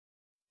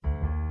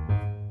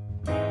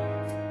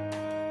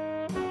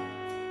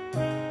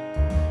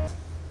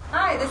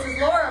this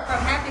is Laura from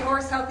Happy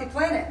Horse, Healthy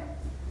Planet.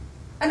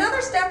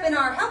 Another step in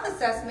our health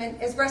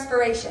assessment is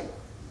respiration.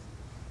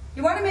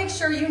 You want to make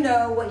sure you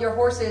know what your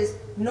horse's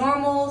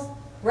normal,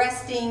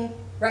 resting,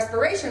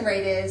 respiration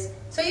rate is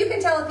so you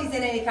can tell if he's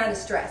in any kind of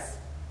stress.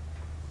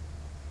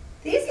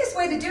 The easiest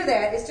way to do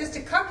that is just to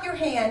cup your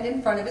hand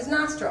in front of his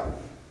nostril.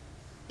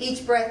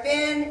 Each breath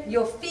in,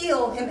 you'll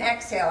feel him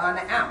exhale on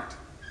the out.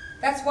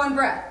 That's one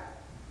breath.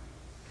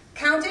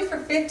 Count it for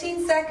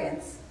 15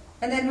 seconds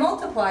and then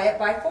multiply it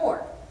by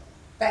 4.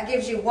 That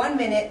gives you 1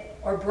 minute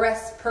or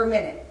breaths per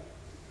minute.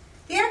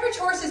 The average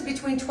horse is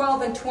between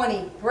 12 and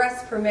 20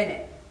 breaths per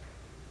minute.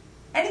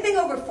 Anything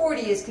over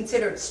 40 is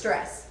considered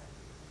stress.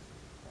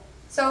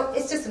 So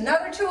it's just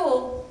another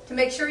tool to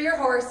make sure your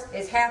horse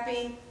is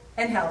happy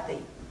and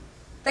healthy.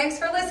 Thanks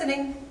for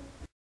listening.